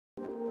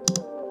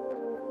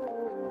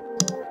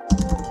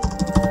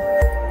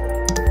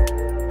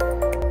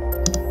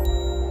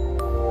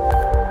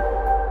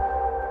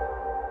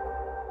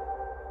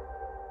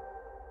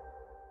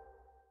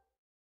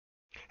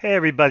Hey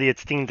everybody,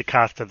 it's Dean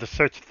DaCosta, the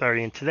Search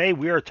Authority, and today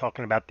we are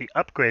talking about the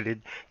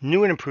upgraded,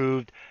 new and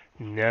improved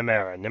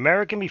Nymeria.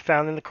 Nymeria can be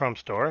found in the Chrome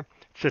Store. It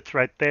sits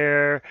right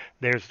there.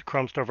 There's the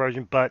Chrome Store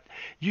version, but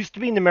used to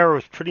be Nymeria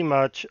was pretty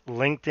much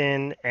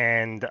LinkedIn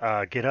and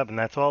GitHub, and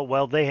that's all.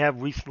 Well, they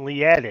have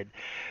recently added,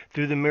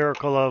 through the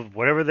miracle of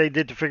whatever they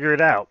did to figure it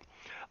out,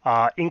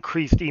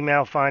 increased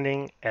email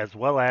finding as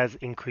well as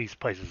increased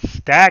places.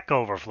 Stack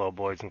Overflow,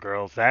 boys and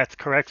girls. That's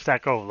correct,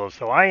 Stack Overflow.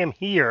 So I am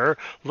here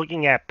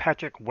looking at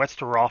Patrick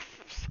Westeros'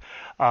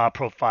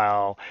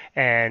 profile,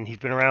 and he's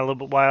been around a little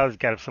bit while. He's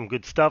got some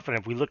good stuff. And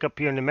if we look up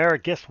here in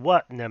Nymeria, guess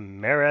what?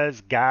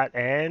 Nymeria's got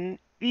an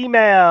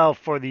email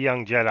for the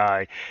young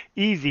Jedi.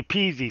 Easy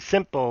peasy,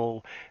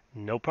 simple.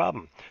 No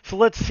problem. So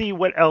let's see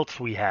what else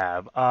we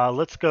have.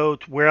 Let's go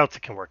to where else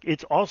it can work.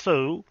 It's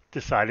also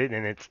decided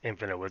in its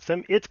infinite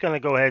wisdom, it's going to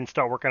go ahead and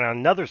start working on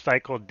another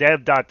site called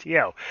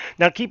Dev.to.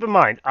 Now keep in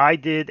mind, I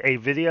did a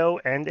video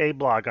and a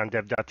blog on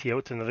Dev.to.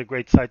 It's another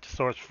great site to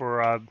source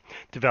for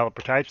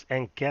developer types.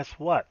 And guess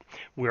what?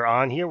 We're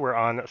on here. We're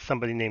on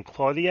somebody named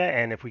Claudia.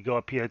 And if we go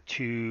up here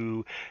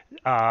to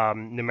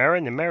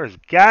Nymeria's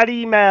got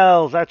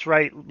emails. That's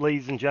right,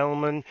 ladies and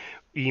gentlemen,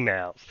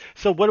 emails.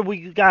 So what do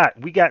we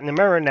got? We got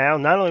Nymeria now,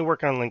 not only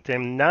working on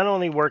LinkedIn, not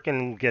only working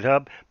in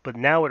GitHub, but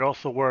now it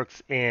also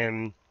works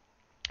in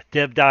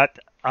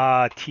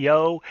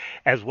Dev.to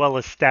as well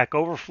as Stack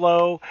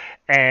Overflow.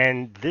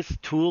 And this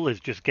tool is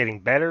just getting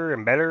better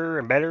and better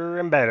and better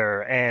and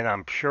better. And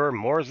I'm sure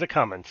more is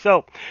coming.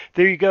 So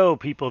there you go,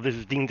 people. This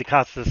is Dean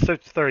DaCosta,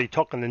 Search 30,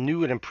 talking the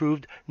new and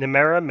improved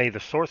Nymeria. May the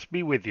source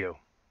be with you.